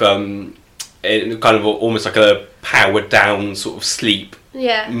sort of in kind of almost like a powered down sort of sleep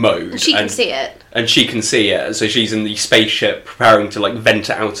mode. And she can see it. And she can see it, so she's in the spaceship preparing to like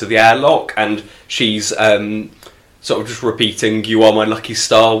vent it out of the airlock, and she's sort of just repeating "You are my lucky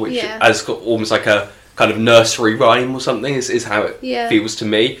star," which as almost like a kind of nursery rhyme or something is how it feels to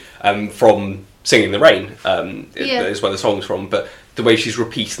me, from Singing in the Rain is where the song's from. But the way she's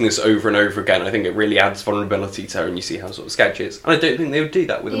repeating this over and over again, I think it really adds vulnerability to her, and you see how sort of sketchy it is. And I don't think they would do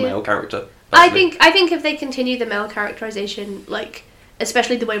that with a male character. I think if they continue the male characterization, like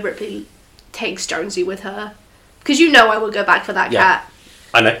especially the way Ripley takes Jonesy with her, because I will go back for that cat.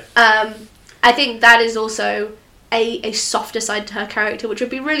 I know. I think that is also a softer side to her character, which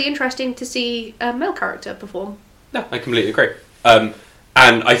would be really interesting to see a male character perform. No, I completely agree.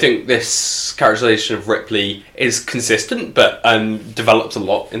 And I think this characterization of Ripley is consistent, but develops a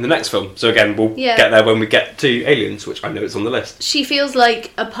lot in the next film. So again, we'll get there when we get to Aliens, which I know is on the list. She feels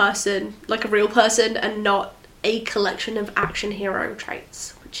like a person, like a real person, and not a collection of action hero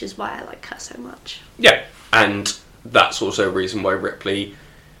traits, which is why I like her so much. Yeah, and that's also a reason why Ripley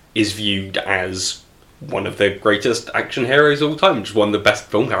is viewed as one of the greatest action heroes of all time, just one of the best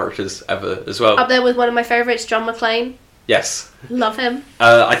film characters ever as well. Up there with one of my favourites, John McClane. Yes. Love him.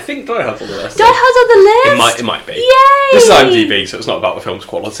 I think Die Hard's on the list. Die Hard's on the list? It might be. Yay! This is IMDb, so it's not about the film's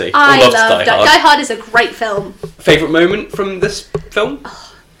quality. I love Die Hard. Die Hard is a great film. Favourite moment from this film?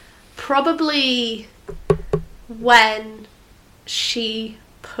 Probably when she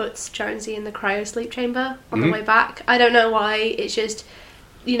puts Jonesy in the cryosleep chamber on the way back. I don't know why, it's just,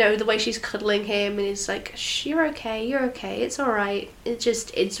 the way she's cuddling him and it's like, shh, you're okay, it's alright.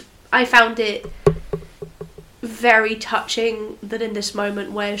 I found it very touching that in this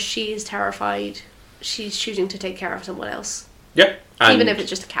moment where she is terrified, she's choosing to take care of someone else. Yeah. And even if it's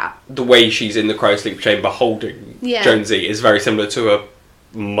just a cat. The way she's in the cryosleep chamber holding Jonesy is very similar to a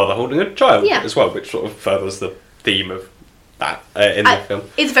mother holding a child as well, which sort of furthers the theme of that in the film.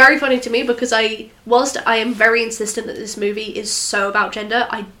 It's very funny to me because whilst I am very insistent that this movie is so about gender,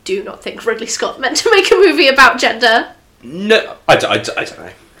 I do not think Ridley Scott meant to make a movie about gender. No, I don't know.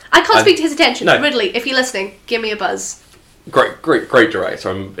 I can't speak to his attention. No. Ridley, if you're listening, give me a buzz. Great director.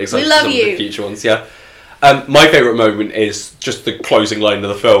 I'm excited We love for some you. of the future ones. Yeah. My favourite moment is just the closing line of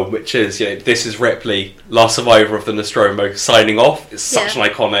the film, which is, this is Ripley, last survivor of the Nostromo, signing off. It's such an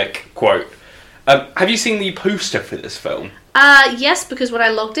iconic quote. Have you seen the poster for this film? Yes, because when I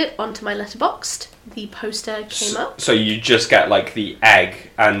logged it onto my Letterboxd, the poster came up. So you just get the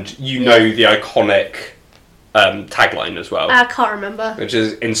egg, and the iconic tagline as well. I can't remember. Which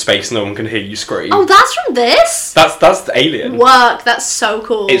is, in space no one can hear you scream. Oh, that's from this? That's the Alien. Work, that's so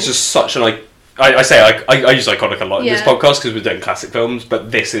cool. It's just such an I use iconic a lot in this podcast because we're doing classic films,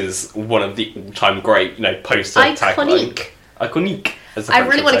 but this is one of the all-time great, poster tagline. Iconique. I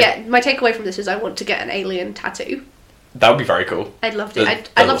really want to get... My takeaway from this is I want to get an alien tattoo. That would be very cool. I'd love to.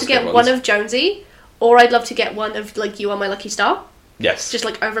 I'd love to get one of Jonesy, or I'd love to get one of, You Are My Lucky Star. Yes. Just,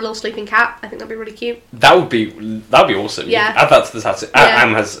 over a little sleeping cat. I think that'd be really cute. That'd be awesome. Yeah. Add that to the tattoo. Yeah.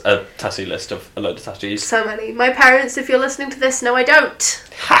 Am has a tattoo list of a load of tattoos. So many. My parents, if you're listening to this, no, I don't.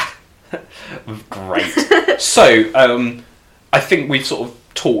 Ha! Great. So, I think we've sort of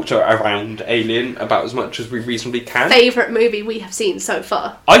talked around Alien about as much as we reasonably can. Favourite movie we have seen so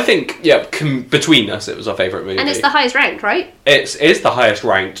far. I think, between us, it was our favourite movie. And it's the highest ranked, right? It is the highest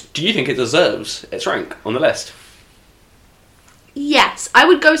ranked. Do you think it deserves its rank on the list? Yes. I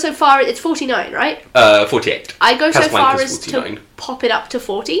would go so far... It's 49, right? 48. I go so far as 49. to pop it up to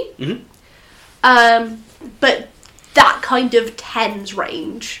 40. Mm-hmm. But that kind of tens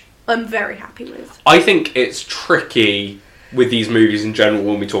range, I'm very happy with. I think it's tricky with these movies in general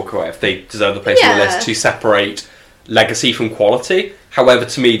when we talk about if they deserve the place on the Yeah. list, to separate legacy from quality. However,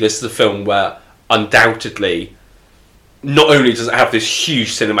 to me, this is a film where undoubtedly not only does it have this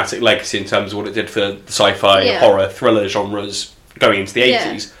huge cinematic legacy in terms of what it did for the sci-fi, Yeah. horror, thriller genres going into the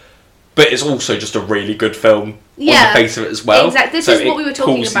 80s, but it's also just a really good film on Yeah. the face of it as well. Exactly. This So is what we were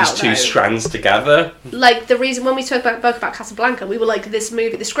talking pulls about, these two though. strands together. Like, the reason when we spoke about Casablanca, we were like, this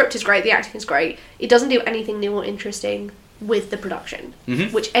movie, the script is great, the acting is great. It doesn't do anything new or interesting with the production,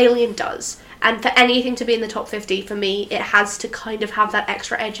 which Alien does. And for anything to be in the top 50, for me, it has to kind of have that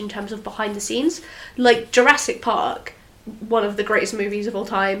extra edge in terms of behind the scenes. Like, Jurassic Park, one of the greatest movies of all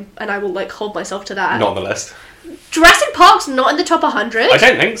time, and I will, like, hold myself to that. Not on the list. Jurassic Park's not in the top 100? I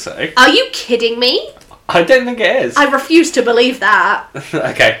don't think so. Are you kidding me? I don't think it is. I refuse to believe that.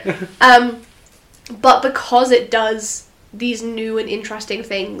 Okay. But because it does these new and interesting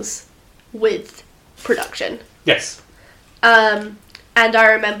things with production. Yes. And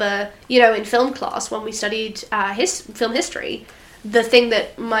I remember, in film class when we studied film history, the thing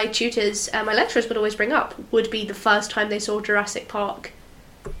that my tutors and my lecturers would always bring up would be the first time they saw Jurassic Park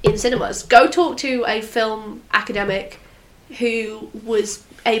in cinemas. Go talk to a film academic who was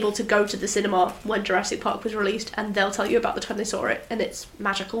able to go to the cinema when Jurassic Park was released, and they'll tell you about the time they saw it, and it's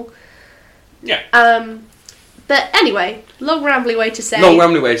magical. Yeah. But anyway, long rambly way to say. Long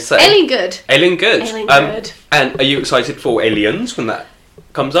rambly way to say. Alien good. Alien good. Alien good. And are you excited for Aliens when that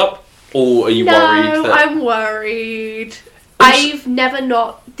comes up? Or are you No, worried that... I'm worried. I've never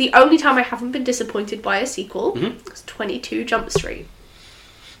not... The only time I haven't been disappointed by a sequel was 22 Jump Street.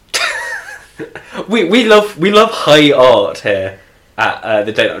 We love high art here at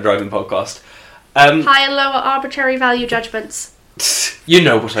the Date Night Driving podcast. High and lower arbitrary value judgments. You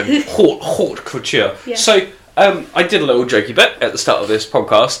know what I mean. Haute couture. Yeah. So, I did a little jokey bit at the start of this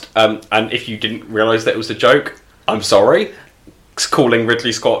podcast, and if you didn't realise that it was a joke, I'm sorry. It's calling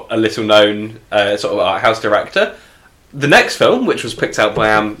Ridley Scott a little-known sort of art house director. The next film, which was picked out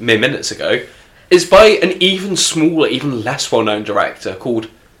by mere minutes ago, is by an even smaller, even less well-known director called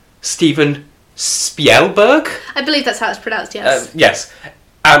Steven Spielberg. I believe that's how it's pronounced, yes. Yes.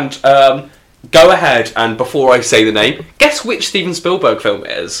 And go ahead and, before I say the name, guess which Steven Spielberg film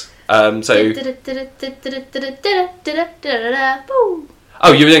it is. Boom.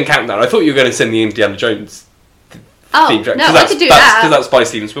 Oh, you didn't count that. I thought you were going to sing the Indiana Jones Oh, theme track. no, I could do that. Because that's by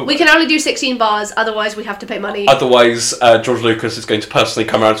Steven Spielberg. We can only do 16 bars, otherwise we have to pay money. Otherwise, George Lucas is going to personally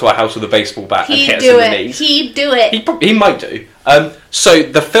come around to our house with a baseball bat and He'd hit us do in the it. knees. He'd do it. He might do. So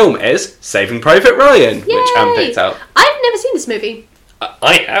the film is Saving Private Ryan, which Anne picked out. I've never seen this movie.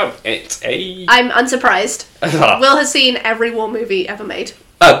 I have. It's a... I'm unsurprised. Will has seen every war movie ever made.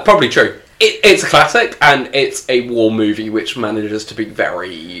 Probably true. It's a classic, and it's a war movie which manages to be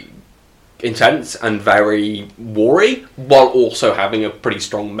very intense and very war-y, while also having a pretty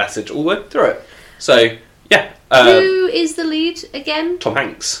strong message all the way through it. So, yeah. Who is the lead again? Tom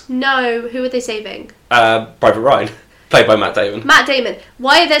Hanks. No, who are they saving? Private Ryan, played by Matt Damon. Matt Damon.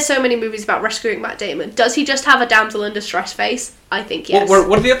 Why are there so many movies about rescuing Matt Damon? Does he just have a damsel in distress face? I think yes. What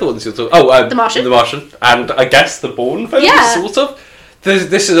are the other ones you're talking? Oh, The Martian. The Martian, and I guess the Bourne film, Yeah. sort of.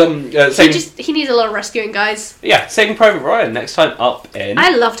 This is he needs a lot of rescuing, guys. Saving Private Ryan next time up in. I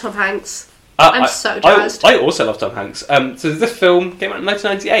love Tom Hanks. I'm so jazzed. I also love Tom Hanks. So this film came out in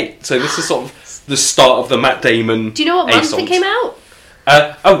 1998. So this is sort of the start of the Matt Damon. Do you know what month A-songs. it came out?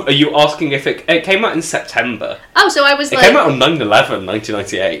 Are you asking if it came out in September? Oh, so I was It like... came out on 9/11,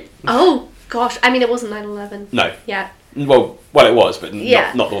 1998. Oh, gosh. I mean, it wasn't 9/11. No. Yeah. Well, it was, but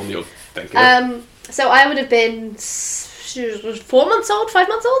Yeah. not the one you're thinking of. So I would have been 4 months old, 5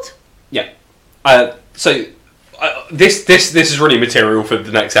 months old? Yeah. This is really material for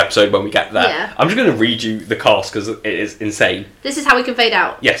the next episode when we get there. Yeah. I'm just going to read you the cast because it is insane. This is how we can fade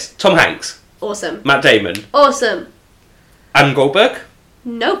out. Yes, Tom Hanks, Awesome. Matt Damon, Awesome. Adam Goldberg.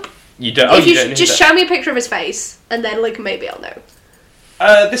 Nope. You don't. If you you don't know just who show me a picture of his face, and then, like, maybe I'll know.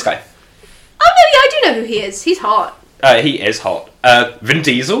 this guy. Oh, no, yeah, I do know who he is. He's hot. He is hot. Vin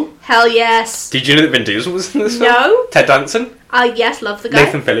Diesel. Hell yes. Did you know that Vin Diesel was in this film? No. Ted Danson. Yes, love the guy.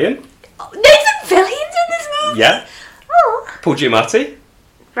 Nathan Fillion. Oh, Nathan Fillion's in this movie? Yeah. Oh. Paul Giamatti.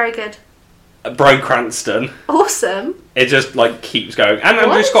 Very good. Bryan Cranston. Awesome. It just keeps going, and Andrew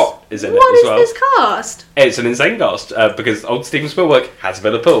What? Scott is in it What as is well. this cast? It's an insane cast because old Steven Spielberg has a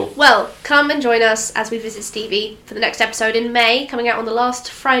bit of pull. Well, come and join us as we visit Stevie for the next episode in May, coming out on the last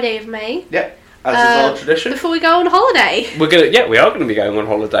Friday of May. Yeah, as is our tradition. Before we go on holiday. We are gonna be going on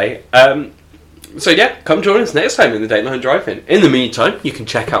holiday. So yeah, come join us next time in the Date Night Drive-In. In the meantime, you can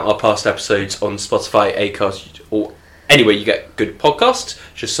check out our past episodes on Spotify, Acast, or anywhere you get good podcasts.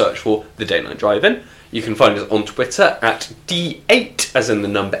 Just search for the Date Night Drive-In. You can find us on Twitter at D8, as in the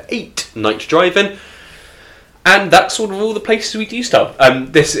number 8, Night Driving. And that's sort of all the places we do stuff.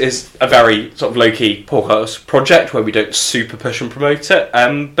 This is a very sort of low-key podcast project where we don't super push and promote it,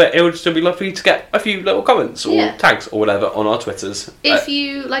 but it would still be lovely to get a few little comments or tags or whatever on our Twitters. If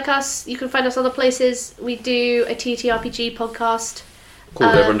you like us, you can find us other places. We do a TTRPG podcast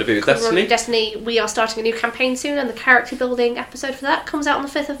called The Rendezvous with Destiny. Destiny. We are starting a new campaign soon, and the character building episode for that comes out on the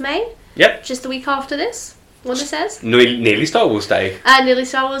 5th of May. Yep. Just the week after this. What it says? Nearly Star Wars Day. Nearly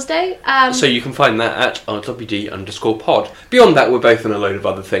Star Wars Day. So you can find that at rwd_pod. Beyond that, we're both on a load of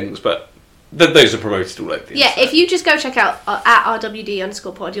other things, but those are promoted all over the yeah, internet. if you just go check out at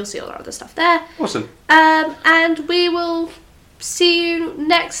rwd_pod, you'll see all our other stuff there. Awesome. And we will see you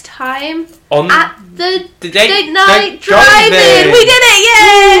next time on at the Date Night Driving. We did it!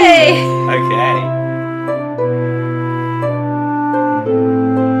 Yay! Okay.